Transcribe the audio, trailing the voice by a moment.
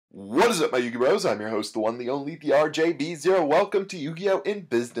What is up, my Yu-Gi Bros? I'm your host, the one, the only, the RJB0. Welcome to Yu-Gi-Oh! In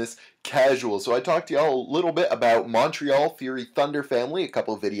Business Casual. So I talked to y'all a little bit about Montreal Fury Thunder family a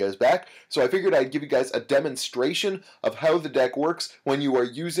couple of videos back, so I figured I'd give you guys a demonstration of how the deck works when you are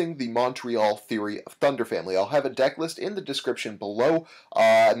using the Montreal Fury of Thunder family. I'll have a deck list in the description below.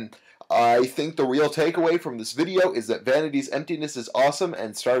 I think the real takeaway from this video is that Vanity's Emptiness is awesome,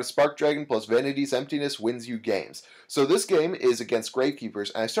 and Stardust Spark Dragon plus Vanity's Emptiness wins you games. So this game is against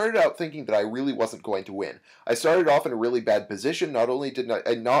Gravekeepers, and I started out thinking that I really wasn't going to win. I started off in a really bad position. Not only did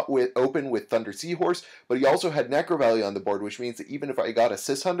I not open with Thunder Seahorse, but he also had Necro Valley on the board, which means that even if I got a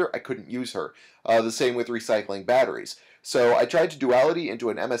Sishunder, I couldn't use her. The same with recycling batteries. So I tried to Duality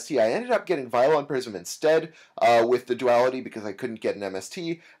into an MST. I ended up getting Vylon Prism instead with the Duality because I couldn't get an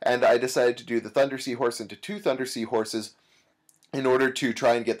MST, and I decided to do the Thunder Seahorse into two Thunder Seahorses in order to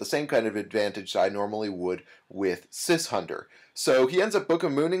try and get the same kind of advantage that I normally would with Sishunder. So he ends up Book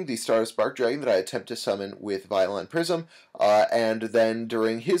of Mooning the Stardust Spark Dragon that I attempt to summon with Vylon Prism, and then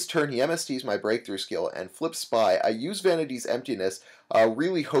during his turn he MSTs my Breakthrough skill and flips Spy. I use Vanity's Emptiness,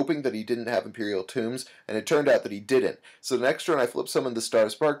 really hoping that he didn't have Imperial Tombs, and it turned out that he didn't. So the next turn I flip summoned the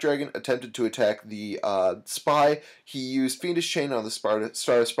Stardust Spark Dragon, attempted to attack the Spy. He used Fiendish Chain on the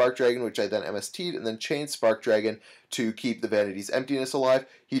Stardust Spark Dragon, which I then MST'd, and then chained Spark Dragon to keep the Vanity's Emptiness alive.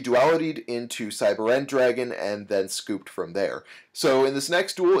 He Dualitied into Cyber End Dragon and then scooped from there. So in this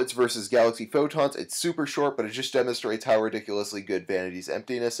next duel, it's versus Galaxy Photons. It's super short, but it just demonstrates how ridiculously good Vanity's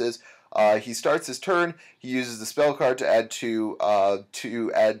Emptiness is. He starts his turn. He uses the spell card to add two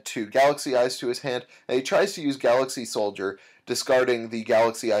Galaxy Eyes to his hand, and he tries to use Galaxy Soldier, discarding the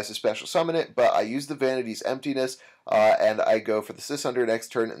Galaxy Eyes to special summon it. But I use the Vanity's Emptiness, and I go for the Sishunder next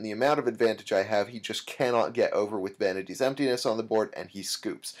turn. And the amount of advantage I have, he just cannot get over with Vanity's Emptiness on the board, and he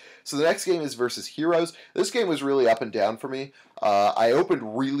scoops. So the next game is versus Heroes. This game was really up and down for me. I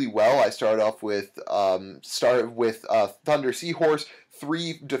opened really well. I started off with Thunder Seahorse,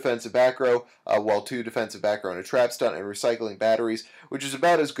 3 defensive back row, 2 defensive back row and a trap stunt, and recycling batteries, which is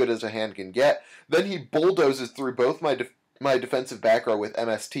about as good as a hand can get. Then he bulldozes through both my defensive back row with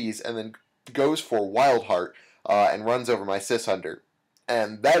MSTs, and then goes for Wild Heart and runs over my Sishunder.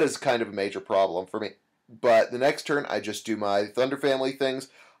 And that is kind of a major problem for me. But the next turn, I just do my Thunder family things.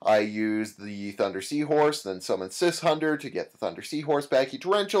 I use the Thunder Seahorse, then summon Sishunder to get the Thunder Seahorse back. He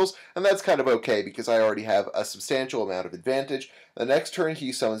Torrentials, and that's kind of okay because I already have a substantial amount of advantage. The next turn,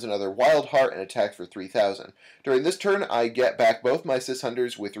 he summons another Wild Heart and attacks for 3,000. During this turn, I get back both my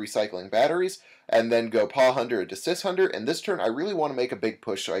Sishunders with recycling batteries, and then go Pahunder into Sishunder. And this turn, I really want to make a big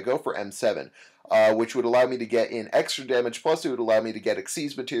push, so I go for M7. Which would allow me to get in extra damage, plus it would allow me to get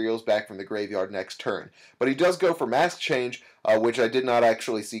Exceeds materials back from the graveyard next turn. But he does go for Mask Change, which I did not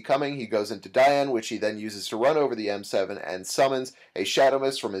actually see coming. He goes into Diane, which he then uses to run over the M7 and summons a Shadow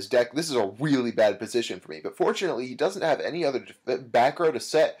Mist from his deck. This is a really bad position for me, but fortunately he doesn't have any other back row to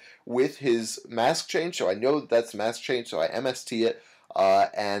set with his Mask Change, so I know that that's Mask Change, so I MST it.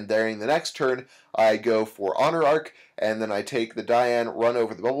 And during the next turn, I go for Honor Arc, and then I take the Diane, run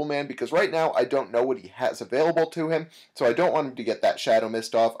over the Bubble Man, because right now I don't know what he has available to him, so I don't want him to get that Shadow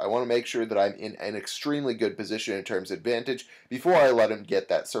Mist off. I want to make sure that I'm in an extremely good position in terms of advantage before I let him get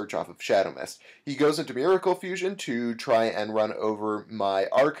that search off of Shadow Mist. He goes into Miracle Fusion to try and run over my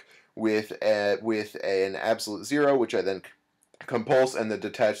Arc with an Absolute Zero, which I then Compulse and then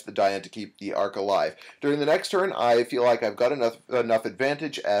detach the Diane to keep the Arc alive. During the next turn, I feel like I've got enough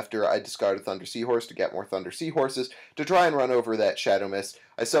advantage after I discarded Thunder Seahorse to get more Thunder Seahorses to try and run over that Shadow Mist.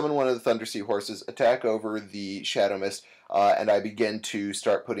 I summon one of the Thunder Seahorses, attack over the Shadow Mist, and I begin to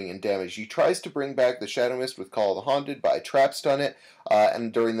start putting in damage. He tries to bring back the Shadow Mist with Call of the Haunted, but I trap stun it,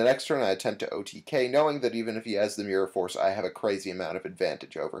 and during the next turn I attempt to OTK, knowing that even if he has the Mirror Force, I have a crazy amount of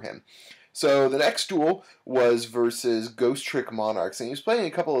advantage over him. So the next duel was versus Ghost Trick Monarchs, and he was playing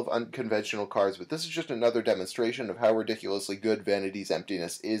a couple of unconventional cards, but this is just another demonstration of how ridiculously good Vanity's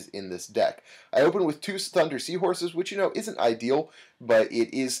Emptiness is in this deck. I open with 2 Thunder Seahorses, which, you know, isn't ideal, but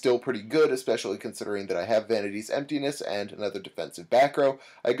it is still pretty good, especially considering that I have Vanity's Emptiness and another defensive back row.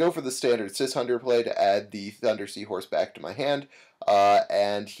 I go for the standard Sishunder play to add the Thunder Seahorse back to my hand,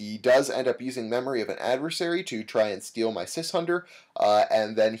 and he does end up using Memory of an Adversary to try and steal my Sishunder,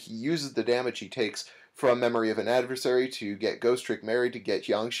 and then he uses the damage he takes from Memory of an Adversary to get Ghost Trick Mary to get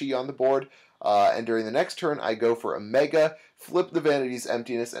Yangshi on the board. And during the next turn, I go for Omega, flip the Vanity's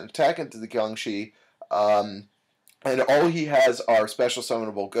Emptiness, and attack into the Yangshi. And all he has are special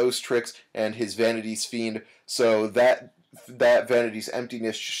summonable Ghost Tricks and his Vanity's Fiend, so that Vanity's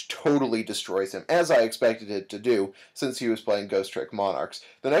Emptiness just totally destroys him, as I expected it to do, since he was playing Ghost Trick Monarchs.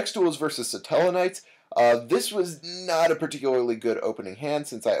 The next duel is versus Exciton Knights. This was not a particularly good opening hand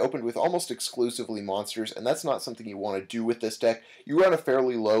since I opened with almost exclusively monsters, and that's not something you want to do with this deck. You run a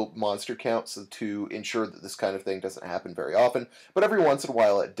fairly low monster count so to ensure that this kind of thing doesn't happen very often, but every once in a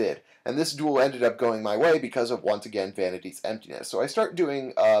while it did. And this duel ended up going my way because of, once again, Vanity's Emptiness. So I start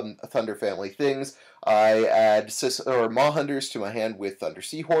doing Thunder family things. I add Mahunders to my hand with Thunder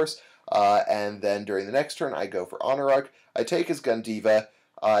Seahorse, and then during the next turn I go for Honor Arc. I take his Gundiva.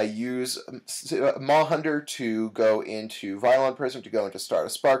 I use Mahunder to go into Vylon Prism to go into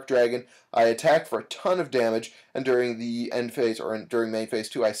Stardust Spark Dragon. I attack for a ton of damage, and during the end phase, or during main phase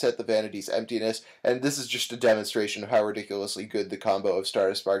 2, I set the Vanity's Emptiness, and this is just a demonstration of how ridiculously good the combo of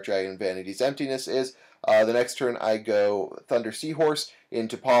Stardust Spark Dragon and Vanity's Emptiness is. The next turn I go Thunder Seahorse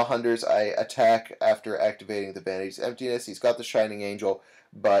into Pahunders. I attack after activating the Vanity's Emptiness. He's got the Shining Angel,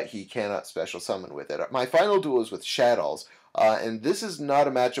 but he cannot special summon with it. My final duel is with Shadows. And this is not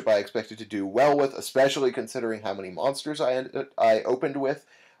a matchup I expected to do well with, especially considering how many monsters I opened with.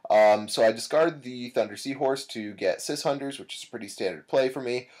 So I discard the Thunder Seahorse to get Sishunders, which is a pretty standard play for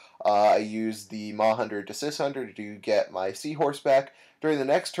me. I use the Mahunder to Sishunder to get my Seahorse back. During the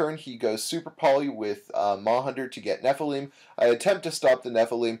next turn, he goes Super Poly with Mahunder to get Nephilim. I attempt to stop the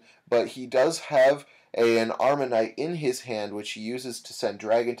Nephilim, but he does have an Armonite in his hand, which he uses to send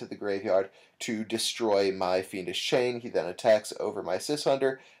Dragon to the graveyard to destroy my Fiendish Chain. He then attacks over my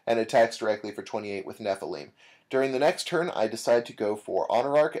Sishunder and attacks directly for 28 with Nephilim. During the next turn, I decide to go for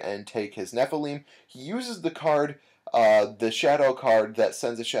Honor Arc and take his Nephilim. He uses the card, the Shadow card that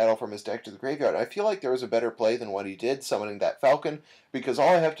sends a Shadow from his deck to the graveyard. I feel like there was a better play than what he did, summoning that Falcon, because all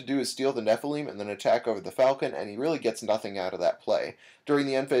I have to do is steal the Nephilim and then attack over the Falcon, and he really gets nothing out of that play. During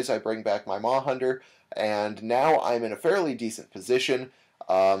the end phase, I bring back my Mahunder, and now I'm in a fairly decent position.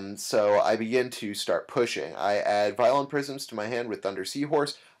 So I begin to start pushing. I add Vylon Prisms to my hand with Thunder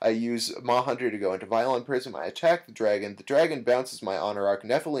Seahorse. I use Mahunder to go into Vylon Prism. I attack the Dragon. The Dragon bounces my Honor Arc.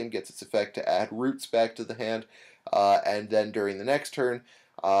 Nephilim gets its effect to add Roots back to the hand. And then during the next turn,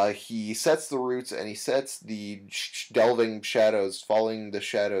 he sets the Roots and he sets the Delving Shadows, Falling the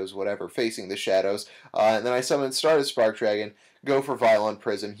Shadows, whatever, Facing the Shadows. And then I summon Stardust Spark Dragon, go for Vylon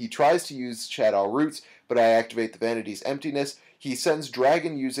Prism. He tries to use Shadow Roots, but I activate the Vanity's Emptiness. He sends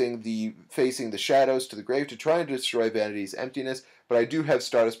Dragon using the Facing the Shadows to the grave to try and destroy Vanity's Emptiness, but I do have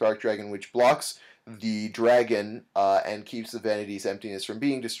Stardust Spark Dragon, which blocks the Dragon and keeps the Vanity's Emptiness from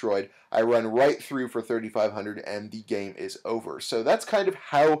being destroyed. I run right through for 3,500 and the game is over. So that's kind of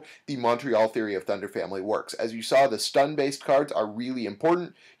how the Montreal theory of Thunder family works. As you saw, the stun-based cards are really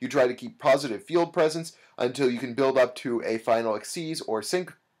important. You try to keep positive field presence until you can build up to a final Xyz or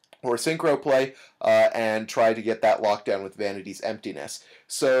Synchro play, and try to get that lockdown with Vanity's Emptiness.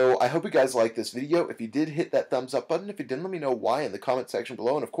 So I hope you guys liked this video. If you did, hit that thumbs up button. If you didn't, let me know why in the comment section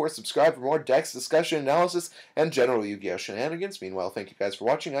below. And of course, subscribe for more decks, discussion, analysis, and general Yu-Gi-Oh! Shenanigans. Meanwhile, thank you guys for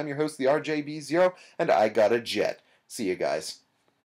watching. I'm your host, the RJB0, and I got a jet. See you guys.